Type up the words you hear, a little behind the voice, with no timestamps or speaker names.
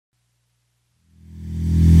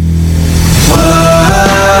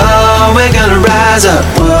rise up,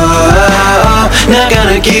 whoa, not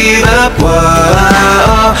gonna give up,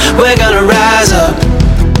 whoa, we're gonna rise up,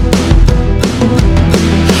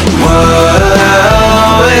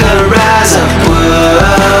 whoa, we're gonna rise up,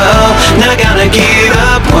 whoa, not gonna give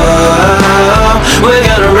up, whoa, we're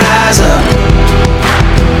gonna rise up,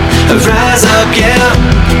 yeah,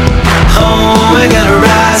 oh, we're gonna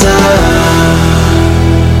rise up.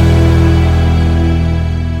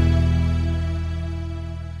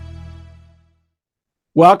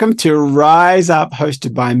 Welcome to Rise Up,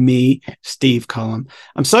 hosted by me, Steve Collum.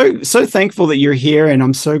 I'm so thankful that you're here, and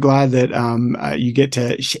I'm so glad that you get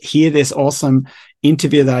to hear this awesome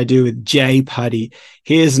interview that I do with Jay Putty.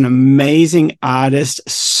 He is an amazing artist,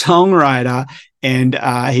 songwriter, and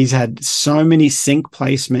he's had so many sync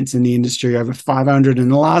placements in the industry, over 500 in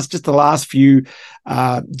the last few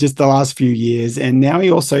years. And now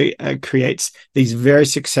he also creates these very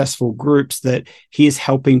successful groups that he is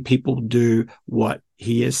helping people do what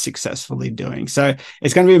he is successfully doing. So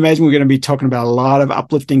it's going to be amazing. We're going to be talking about a lot of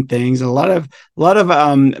uplifting things, a lot of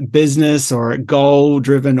business or goal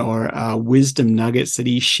driven or wisdom nuggets that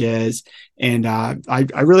he shares. And I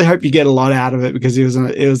really hope you get a lot out of it, because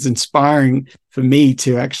it was inspiring for me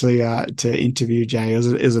to actually to interview Jay.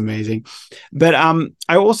 It was amazing. But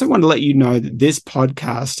I also want to let you know that this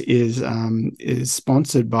podcast is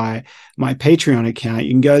sponsored by my Patreon account.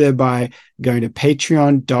 You can go there by going to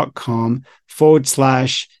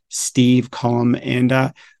patreon.com/Steve Collum. And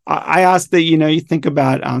I ask that you think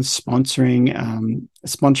about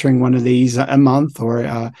sponsoring one of these a month,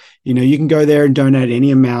 or you can go there and donate any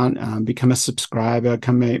amount, become a subscriber,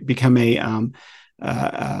 become a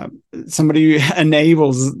somebody who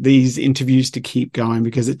enables these interviews to keep going,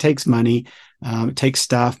 because it takes money. It takes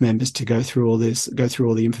staff members to go through all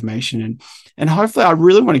the information, and hopefully I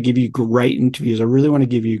really want to give you great interviews. I really want to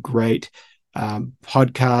give you great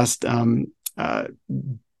podcast,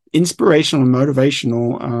 inspirational and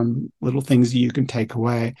motivational little things that you can take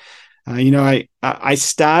away. I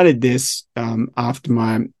started this after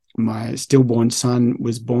my stillborn son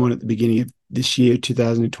was born at the beginning of this year,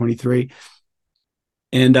 2023.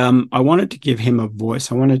 And I wanted to give him a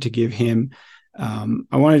voice. I wanted to give him, I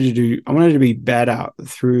wanted to be better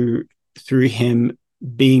through him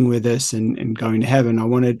being with us and going to heaven. I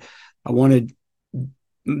wanted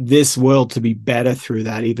this world to be better through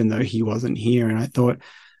that, even though he wasn't here. And I thought,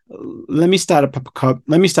 let me start up a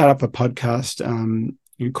podcast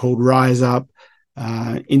called Rise Up,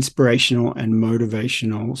 inspirational and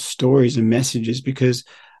motivational stories and messages, because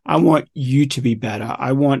I want you to be better.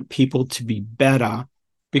 I want people to be better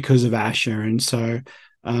because of Asher. And so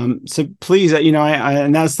please,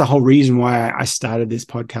 and that's the whole reason why I started this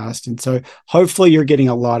podcast. And so hopefully you're getting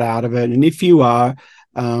a lot out of it. And if you are,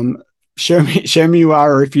 show me you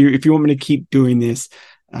are, or if you want me to keep doing this,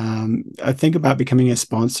 I think about becoming a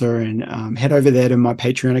sponsor, and head over there to my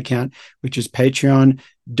Patreon account, which is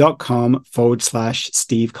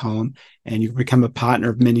patreon.com/Steve Collum, and you can become a partner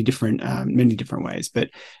of many different ways. But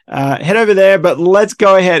head over there. But let's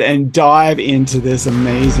go ahead and dive into this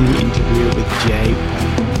amazing interview with Jay.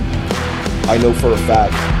 I know for a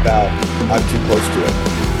fact that I'm too close to it,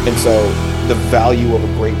 and so the value of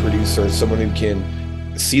a great producer is someone who can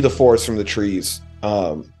see the forest from the trees.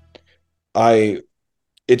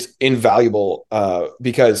 It's invaluable,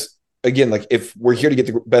 because again, like, if we're here to get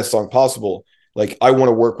the best song possible, like, I want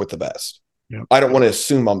to work with the best. Yep. I don't want to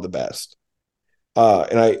assume I'm the best.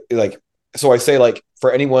 So I say, like,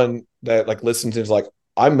 for anyone that like listens and is like,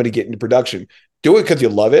 I'm going to get into production, do it because you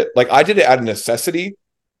love it. Like, I did it out of necessity.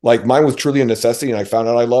 Like, mine was truly a necessity, and I found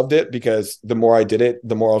out I loved it, because the more I did it,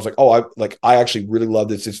 the more I was like, oh, I actually really love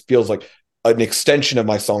this. It feels like an extension of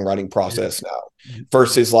my songwriting process now,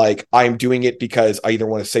 versus like, I'm doing it because I either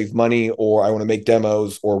want to save money or I want to make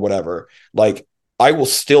demos or whatever. Like, I will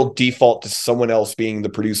still default to someone else being the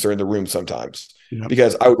producer in the room sometimes,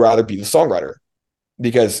 because I would rather be the songwriter.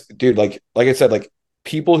 Because, dude, like I said, like,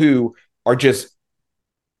 people who are just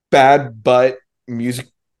bad butt music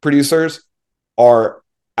producers are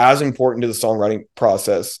as important to the songwriting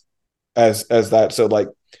process as that. So, like,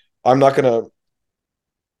 I'm not gonna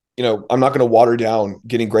water down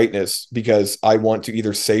getting greatness because I want to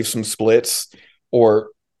either save some splits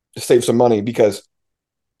or save some money, because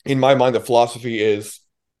in my mind, the philosophy is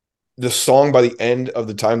the song, by the end of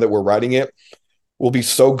the time that we're writing it, will be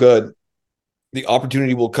so good, the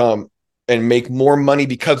opportunity will come and make more money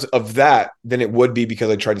because of that than it would be because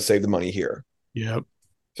I tried to save the money here. Yep.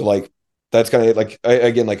 So, like, that's kind of like,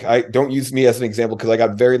 I don't use me as an example, because I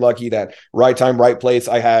got very lucky that right time, right place.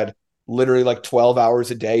 I had literally like 12 hours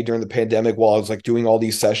a day during the pandemic while I was like doing all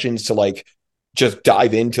these sessions to like just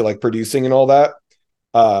dive into like producing and all that.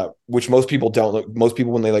 which most people don't. Most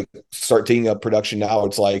people, when they like start taking up production now,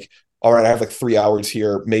 it's like, all right, I have like 3 hours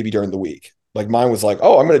here, maybe during the week. Like mine was like,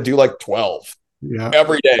 oh, I'm going to do like 12 Yeah.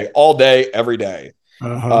 every day, all day, every day.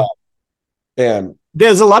 Uh-huh. And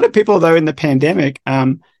There's a lot of people though in the pandemic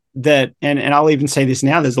that and I'll even say this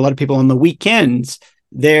now. There's a lot of people on the weekends.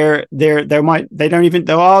 They don't even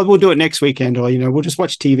oh, we'll do it next weekend, or we'll just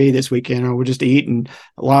watch TV this weekend, or we'll just eat and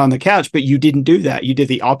lie on the couch. But you didn't do that. You did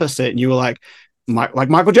the opposite, and you were like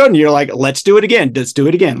Michael Jordan. You're like, let's do it again. Let's do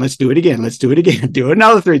it again. Let's do it again. Let's do it again. Do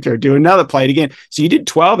another free throw. Do another play it again. So you did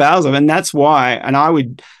 12 hours of it, and that's why. And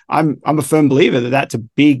I'm a firm believer that that's a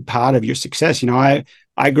big part of your success.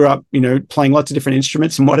 I grew up, playing lots of different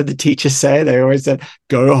instruments. And what did the teachers say? They always said,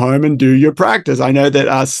 go home and do your practice. I know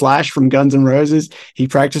that Slash from Guns N' Roses, he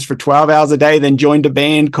practiced for 12 hours a day, then joined a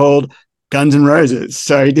band called Guns N' Roses.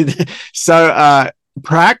 So he did. So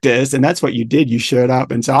practice, and that's what you did. You showed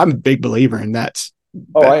up. And so I'm a big believer in that.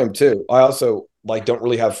 oh, I am too. I also like don't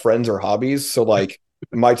really have friends or hobbies. So like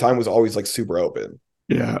my time was always like super open.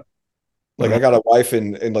 Yeah. Like I got a wife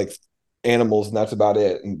and like animals, and that's about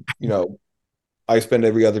it. And I spend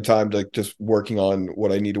every other time like just working on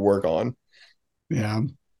what I need to work on. Yeah.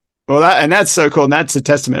 Well, that's so cool. And that's a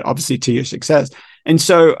testament, obviously, to your success. And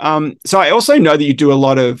so, so I also know that you do a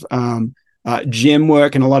lot of gym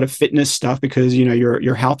work and a lot of fitness stuff because,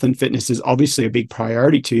 your health and fitness is obviously a big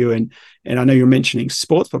priority to you. And I know you're mentioning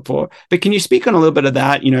sports before, but can you speak on a little bit of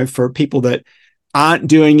that, for people that aren't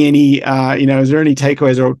doing any, is there any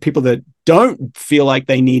takeaways, or people that don't feel like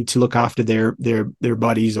they need to look after their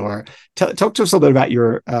bodies, or talk to us a little bit about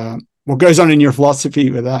your what goes on in your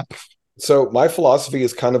philosophy with that. So my philosophy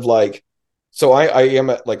is kind of like, so I am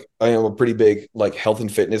a pretty big like health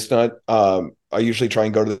and fitness nut. I usually try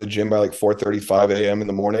and go to the gym by like 4:35 a.m. in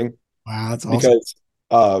the morning. Wow, that's awesome.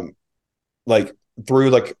 Because like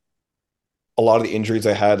through like a lot of the injuries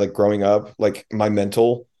I had like growing up, like my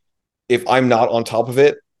mental, if I'm not on top of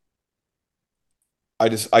it,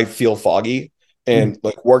 I feel foggy. And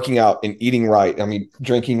like working out and eating right, I mean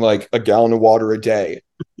drinking like a gallon of water a day.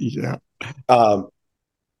 Yeah.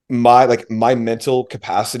 My mental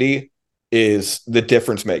capacity is the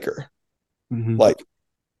difference maker. Mm-hmm. Like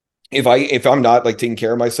if I'm not like taking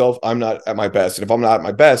care of myself, I'm not at my best. And if I'm not at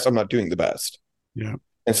my best, I'm not doing the best. Yeah.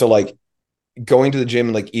 And so like going to the gym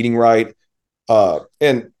and like eating right,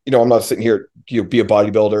 and I'm not sitting here, be a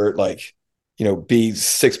bodybuilder, like, be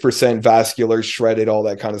 6% vascular, shredded, all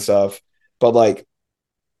that kind of stuff. But like,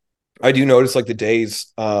 I do notice like the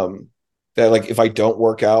days, that like, if I don't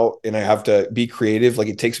work out and I have to be creative, like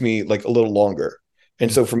it takes me like a little longer. And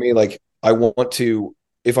so for me, like, I want to,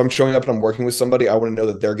 if I'm showing up and I'm working with somebody, I want to know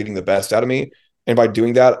that they're getting the best out of me. And by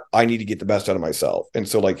doing that, I need to get the best out of myself. And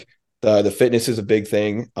so like the fitness is a big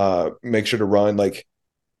thing. Make sure to run like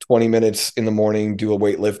 20 minutes in the morning, do a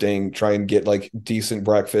weightlifting, try and get like decent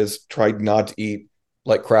breakfast, try not to eat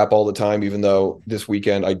like crap all the time, even though this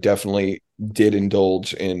weekend I definitely did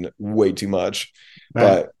indulge in way too much.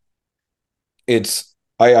 Right. But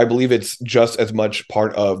I believe it's just as much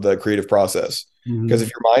part of the creative process. Because if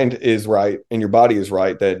your mind is right and your body is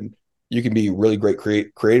right, then you can be really great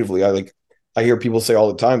creatively. I hear people say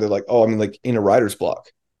all the time, they're like, oh, I'm like in a writer's block.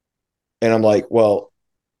 And I'm like, well,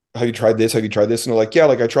 have you tried this? Have you tried this? And they're like, yeah,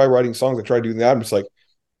 like I try writing songs. I try doing that. I'm just like,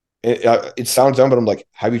 it sounds dumb, but I'm like,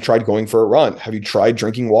 have you tried going for a run? Have you tried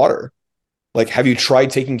drinking water? Like, have you tried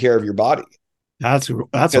taking care of your body? That's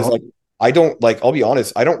Because like, I don't like, I'll be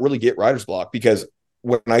honest, I don't really get writer's block because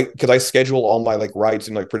I schedule all my like writes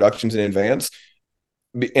and like productions in advance.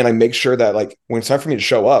 And I make sure that like when it's time for me to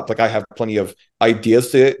show up, like I have plenty of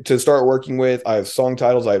ideas to start working with. I have song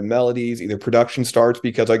titles, I have melodies, either production starts,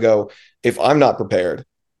 because I go, if I'm not prepared,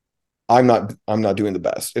 I'm not doing the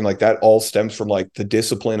best. And like that all stems from like the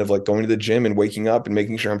discipline of like going to the gym and waking up and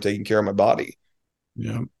making sure I'm taking care of my body.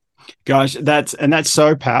 Yeah. Gosh, that's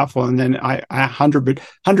so powerful. And then I 100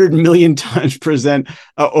 million times present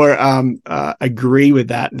or agree with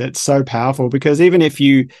that. That's so powerful, because even if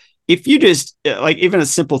you just like even a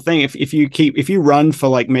simple thing, if you run for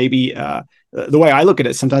like maybe the way I look at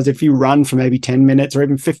it, sometimes if you run for maybe 10 minutes or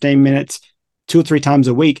even 15 minutes 2 or 3 times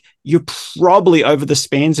a week, you're probably over the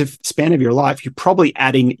span of your life, you're probably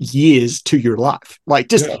adding years to your life. Like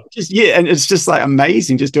just and it's just like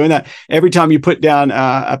amazing just doing that. Every time you put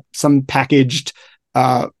down some packaged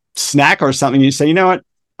snack or something, you say, you know what,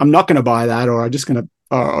 I'm not going to buy that, or I'm just going to,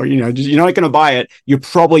 or you're not going to buy it. You're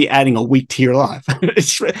probably adding a week to your life.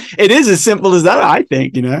 It is as simple as that, I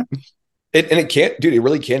think. It can't, dude. It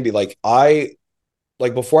really can be. Like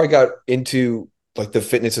before I got into like the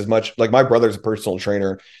fitness as much, like my brother's a personal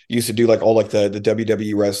trainer. He used to do like all like the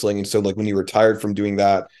WWE wrestling, and so like when he retired from doing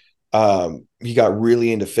that, He got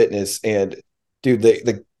really into fitness, and dude,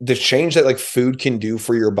 the change that like food can do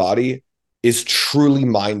for your body is truly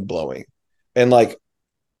mind blowing. And like,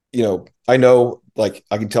 I know, like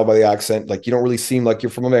I can tell by the accent, like you don't really seem like you're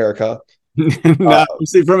from America. No, you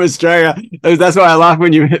see, from Australia. That's why I laughed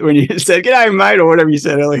when you said "G'day, mate" or whatever you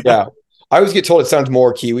said earlier. Yeah, I always get told it sounds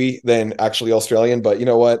more Kiwi than actually Australian, but you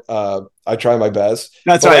know what? I try my best.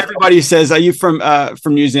 That's But right. like, Everybody says, "Are you from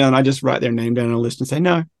New Zealand?" I just write their name down on a list and say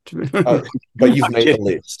no. but you've I'm made the kidding.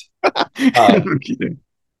 list. I'm kidding.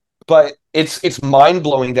 But it's mind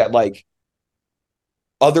blowing that like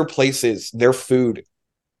other places, their food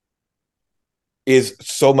is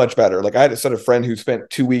so much better. Like I had a set of friend who spent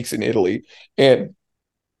 2 weeks in Italy, and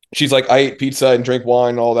she's like, I ate pizza and drink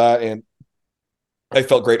wine and all that, and I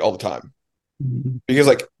felt great all the time because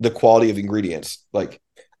like the quality of ingredients. Like,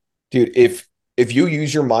 dude, if you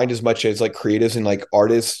use your mind as much as like creatives and like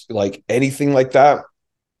artists, like anything like that,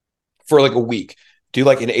 for like a week, do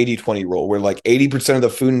like an 80-20 rule where like 80% of the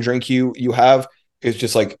food and drink you have is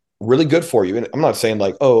just like really good for you. And I'm not saying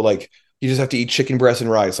like, oh, like you just have to eat chicken breast and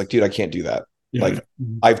rice. Like, dude, I can't do that. Yeah. Like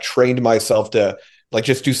I've trained myself to like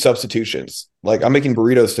just do substitutions. Like I'm making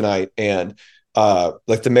burritos tonight, and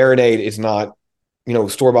like the marinade is not,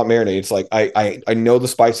 store-bought marinade. It's like I know the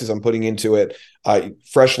spices I'm putting into it.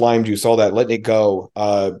 Fresh lime juice, all that, letting it go.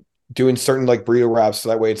 Doing certain like burrito wraps so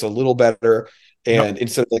that way it's a little better. And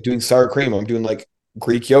instead of like doing sour cream, I'm doing like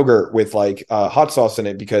Greek yogurt with like hot sauce in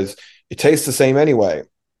it because it tastes the same anyway.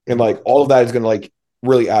 And like all of that is going to like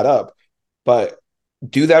really add up. But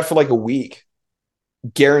do that for like a week.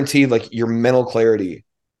 Guaranteed, like your mental clarity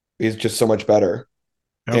is just so much better.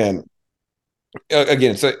 Yep. And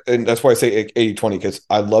again, and that's why I say 80-20, because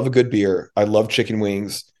I love a good beer. I love chicken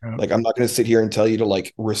wings. Yep. Like I'm not going to sit here and tell you to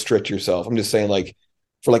like restrict yourself. I'm just saying like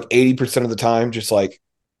for like 80% of the time, just like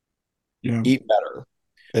eat better.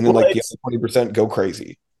 And then like the other 20% go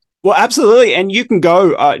crazy. Well, absolutely, and you can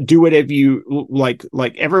go do whatever you like.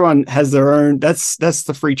 Like everyone has their own. That's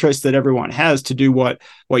the free choice that everyone has to do what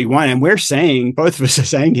you want. And we're saying, both of us are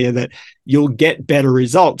saying here, that you'll get better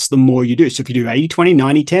results the more you do. So if you do 80-20,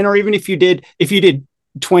 90-10, or even if you did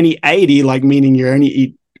 20-80, like meaning you only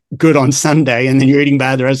eat good on Sunday and then you're eating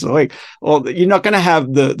bad the rest of the week, well, you're not going to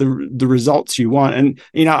have the results you want. And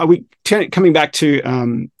are we coming back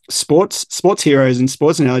to sports heroes and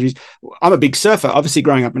sports analogies? I'm a big surfer, obviously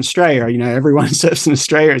growing up in Australia. Everyone surfs in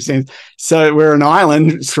Australia, it seems. So we're an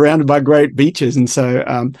island surrounded by great beaches, and so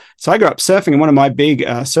I grew up surfing. And one of my big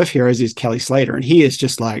surf heroes is Kelly Slater, and he is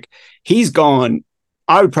just like, he's gone.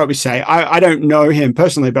 I would probably say, I don't know him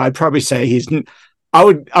personally, but I'd probably say I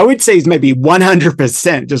would say he's maybe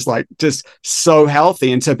 100% just so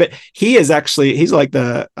healthy. And so, but he's like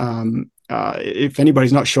the if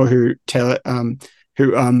anybody's not sure who Taylor I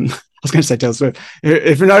was going to say Taylor Swift.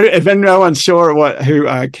 If no one's sure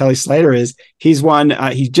who Kelly Slater is, he's won.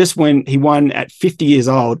 He won at 50 years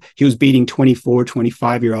old. He was beating 24,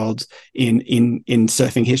 25-year-olds in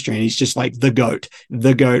surfing history, and he's just like the goat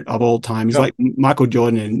of all time. He's like Michael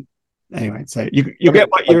Jordan. And anyway, so you get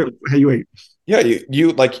how you eat. Yeah,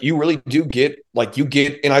 you really do get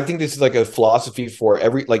and I think this is like a philosophy for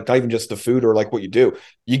every, like not even just the food or like what you do.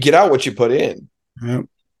 You get out what you put in. Yep.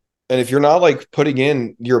 And if you're not like putting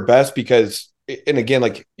in your best, because, and again,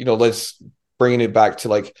 like, let's bringing it back to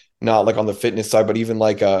like, not like on the fitness side, but even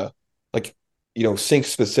like, sync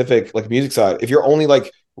specific, like music side. If you're only like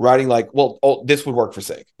writing like, well, oh, this would work for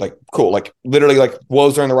sync. Like, cool. Like literally like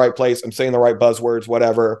woes are in the right place. I'm saying the right buzzwords,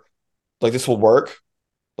 whatever. Like this will work.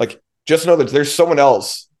 Like, just know that there's someone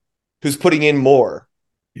else who's putting in more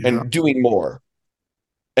and doing more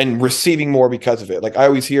and receiving more because of it. Like I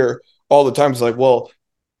always hear all the time, it's like, well,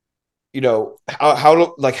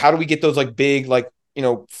 how do we get those like big, like,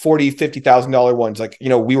 $40,000-$50,000 ones? Like,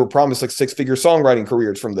 we were promised like 6-figure songwriting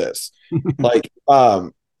careers from this. Like,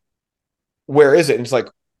 where is it? And it's like,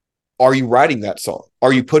 are you writing that song?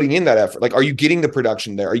 Are you putting in that effort? Like, are you getting the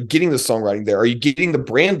production there? Are you getting the songwriting there? Are you getting the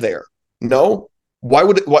brand there? No. Why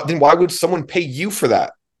would someone pay you for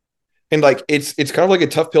that? And like, it's kind of like a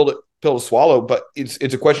tough pill to swallow, but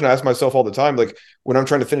it's a question I ask myself all the time. Like when I'm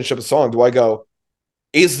trying to finish up a song, do I go,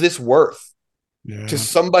 is this worth to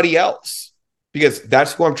somebody else? Because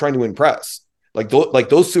that's who I'm trying to impress. Like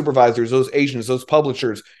those supervisors, those agents, those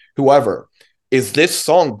publishers, whoever, is this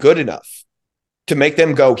song good enough to make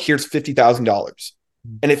them go, here's $50,000?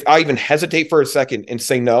 And if I even hesitate for a second and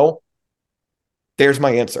say no, there's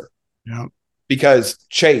my answer. Yeah. Because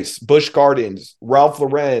Chase, Busch Gardens, Ralph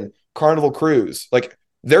Lauren, Carnival Cruise, like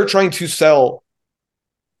they're trying to sell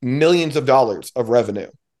millions of dollars of revenue.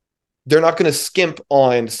 They're not going to skimp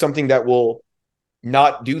on something that will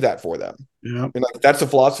not do that for them. Yeah. And like that's a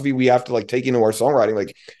philosophy we have to like take into our songwriting.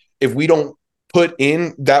 Like if we don't put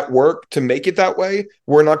in that work to make it that way,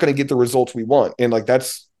 we're not going to get the results we want. And like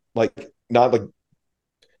that's like not like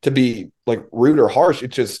to be like rude or harsh.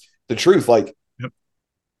 It's just the truth. Like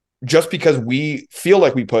just because we feel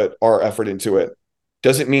like we put our effort into it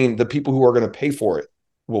doesn't mean the people who are going to pay for it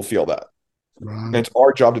will feel that. Right. And it's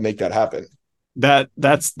our job to make that happen.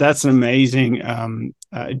 That's an amazing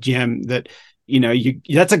gem that, you know,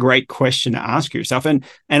 that's a great question to ask yourself. And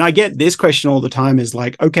I get this question all the time is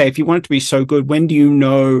like, okay, if you want it to be so good, when do you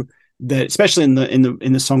know that, especially in the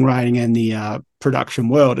songwriting and the production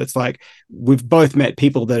world, it's like we've both met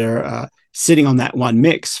people that are sitting on that one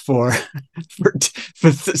mix for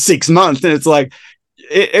 6 months, and it's like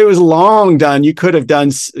it was long done. You could have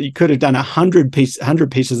done 100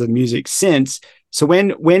 pieces of music since. So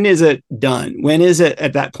when is it done? When is it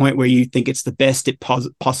at that point where you think it's the best it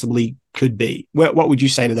possibly could be? What would you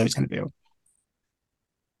say to those kind of people?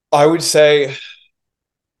 I would say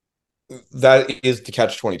that is the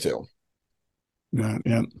catch-22.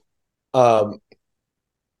 Yeah.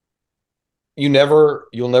 You'll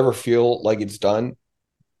never feel like it's done,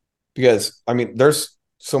 because I mean there's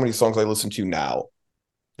so many songs I listen to now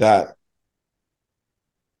that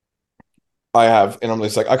I have, and I'm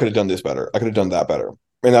just like, I could have done this better. I could have done that better.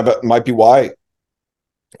 And that might be why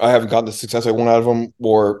I haven't gotten the success I want out of them,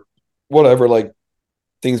 or whatever, like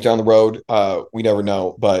things down the road. We never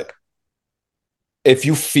know. But if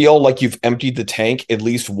you feel like you've emptied the tank at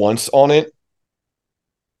least once on it,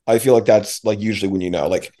 I feel like that's like usually when you know.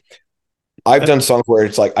 Like I've done songs where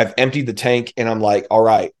it's like I've emptied the tank and I'm like, all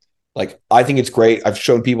right, like I think it's great. I've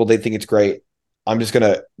shown people they think it's great. I'm just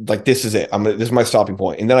gonna like this is it. This is my stopping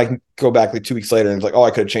point. And then I can go back like 2 weeks later and it's like, oh, I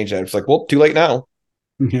could have changed that. It's like, well, too late now.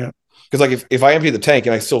 Yeah. Because like if I empty the tank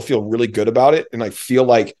and I still feel really good about it, and I feel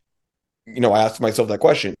like, you know, I asked myself that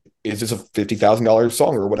question, is this a $50,000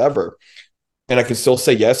 song or whatever? And I can still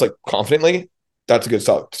say yes, like confidently, that's a good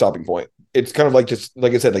stopping point. It's kind of like, just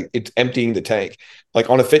like I said, like it's emptying the tank. Like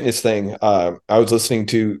on a fitness thing, I was listening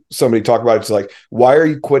to somebody talk about it. It's like, why are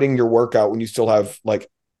you quitting your workout when you still have like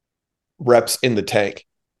reps in the tank?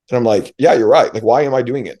 And I'm like, yeah, you're right. Like, why am I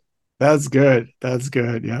doing it? That's good.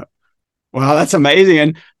 Yeah. Wow, that's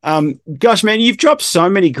amazing. And gosh, man, you've dropped so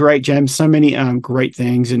many great gems, so many great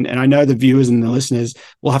things. And I know the viewers and the listeners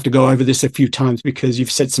will have to go over this a few times because you've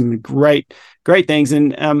said some great things.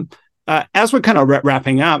 And as we're kind of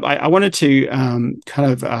wrapping up, I wanted to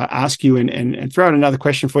kind of ask you and throw out another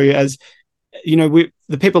question for you. As you know,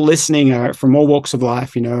 the people listening are from all walks of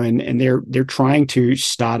life, you know, and they're trying to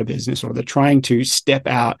start a business, or they're trying to step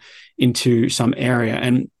out into some area.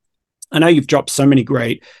 And I know you've dropped so many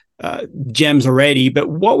great gems already, but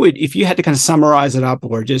what would, if you had to kind of summarize it up,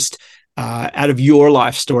 or just out of your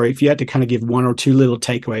life story, if you had to kind of give one or two little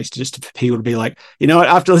takeaways to just for people to be like, you know what,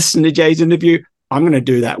 after listening to Jay's interview, I'm going to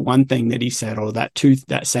do that one thing that he said, or that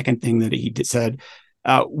second thing that he said.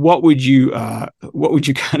 What would you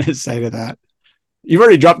kind of say to that? You've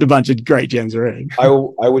already dropped a bunch of great gems already. I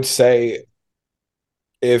would say,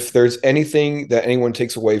 if there's anything that anyone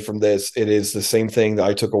takes away from this, it is the same thing that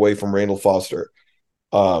I took away from Randall Foster.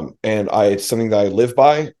 And it's something that I live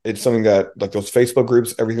by. It's something that, like those Facebook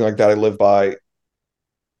groups, everything like that, I live by.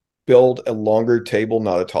 Build a longer table,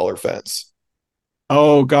 not a taller fence.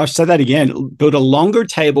 Oh gosh, say that again. Build a longer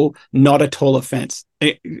table, not a taller fence.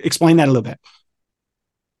 Explain that a little bit.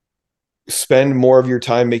 Spend more of your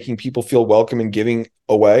time making people feel welcome and giving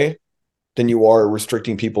away than you are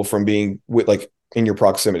restricting people from being with, like, in your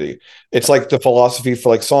proximity. It's like the philosophy for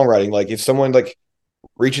like songwriting. Like if someone like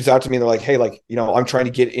reaches out to me and they're like, hey, like, you know, I'm trying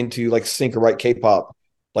to get into like sync or write K-pop.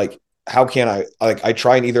 Like, how can I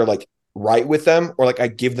try and either like write with them, or like I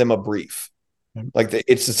give them a brief. Like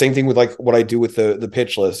it's the same thing with like what I do with the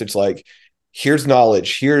pitch list. It's like, here's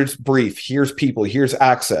knowledge, here's brief, here's people, here's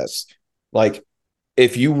access. Like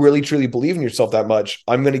if you really truly believe in yourself that much,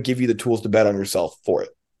 I'm going to give you the tools to bet on yourself for it.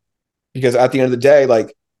 Because at the end of the day,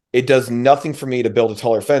 like it does nothing for me to build a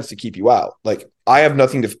taller fence to keep you out. Like I have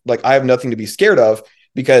nothing to be scared of,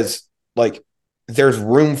 because like there's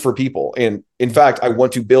room for people. And in fact, I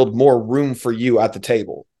want to build more room for you at the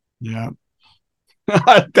table. Yeah.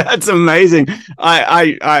 That's amazing.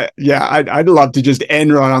 I'd love to just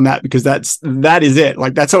end right on that, because that is it.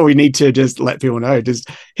 Like that's all we need to just let people know. Just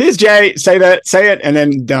here's Jay, say it, and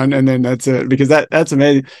then done, and then that's it. Because that's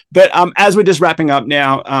amazing. But as we're just wrapping up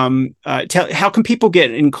now, how can people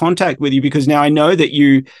get in contact with you? Because now I know that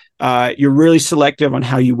you you're really selective on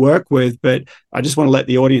how you work with, but I just want to let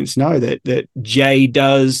the audience know that Jay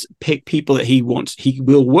does pick people that he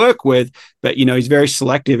will work with, but he's very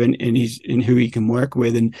selective in who he can work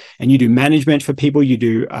with, and you do management for people,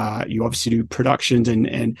 you obviously do productions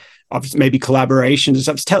and obviously maybe collaborations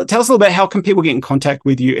and stuff. Tell us a little bit, how can people get in contact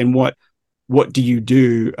with you, and what do you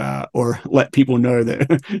do, or let people know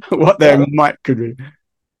that what they could be.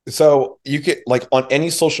 So you get like on any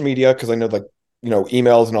social media, because I know like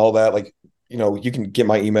emails and all that, like you can get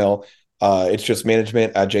my email. It's just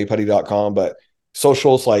management@jayputty.com, but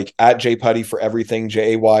socials like @jayputty for everything,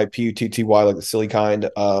 JAYPUTTY, like the silly kind.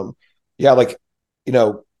 Like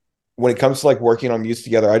when it comes to like working on music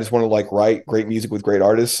together, I just want to like write great music with great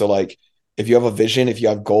artists. So like if you have a vision, if you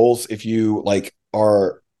have goals, if you like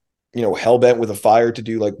are hell bent with a fire to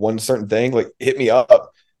do like one certain thing, like hit me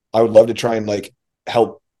up. I would love to try and like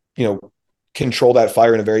help control that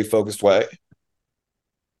fire in a very focused way.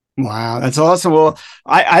 Wow, that's awesome. Well,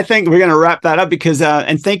 I think we're going to wrap that up because,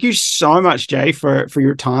 and thank you so much, Jay, for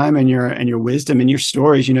your time and your wisdom and your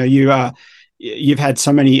stories. You've had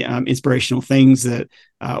so many inspirational things or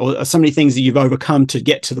so many things that you've overcome to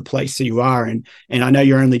get to the place that you are. And I know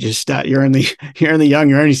you're only young, you're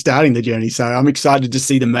only starting the journey. So I'm excited to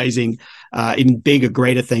see the amazing, even bigger,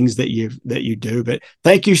 greater things that you do. But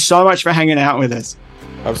thank you so much for hanging out with us.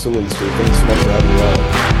 Absolutely, Steve. Thanks so much for having me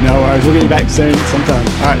on. No worries. We'll get you back soon sometime.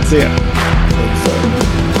 All right. See ya. Thanks so much.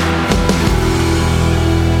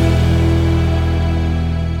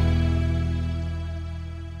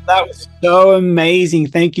 That was so amazing.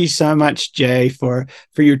 Thank you so much, Jay, for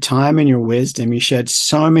your time and your wisdom. You shared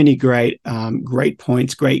so many great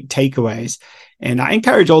points, great takeaways. And I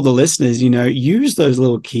encourage all the listeners, use those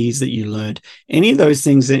little keys that you learned. Any of those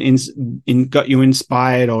things that got you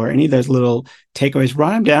inspired, or any of those little takeaways,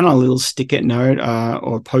 write them down on a little stick-it note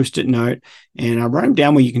or post-it note, and write them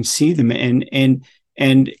down where you can see them, and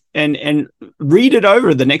read it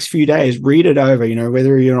over the next few days. Read it over,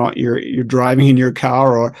 whether you're driving in your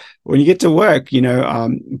car or when you get to work,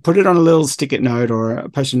 put it on a little stick-it note or a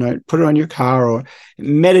post-it note, put it on your car, or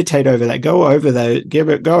meditate over that. Go over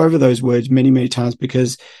those words many, many times,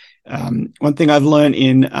 because one thing I've learned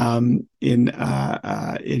in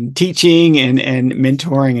teaching and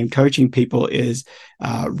mentoring and coaching people is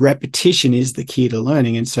repetition is the key to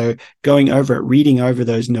learning. And so going over it, reading over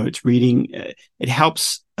those notes, it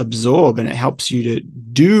helps absorb, and it helps you to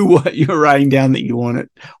do what you're writing down that you want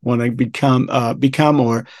to become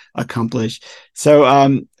or accomplish. So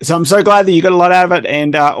I'm so glad that you got a lot out of it.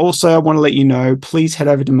 And also I want to let you know, please head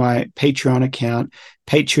over to my Patreon account,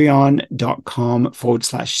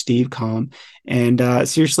 patreon.com/Steve Kalm, and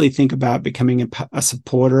seriously think about becoming a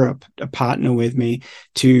supporter, a partner with me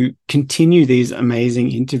to continue these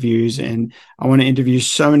amazing interviews. And I want to interview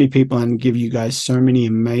so many people and give you guys so many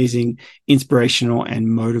amazing inspirational and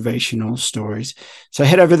motivational stories. So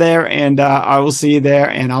head over there, and I will see you there,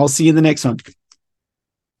 and I'll see you in the next one.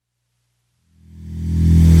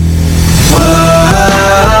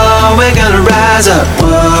 Whoa, we're gonna rise up.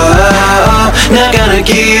 Whoa, not gonna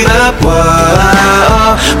give up.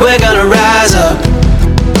 Whoa, we're gonna rise up.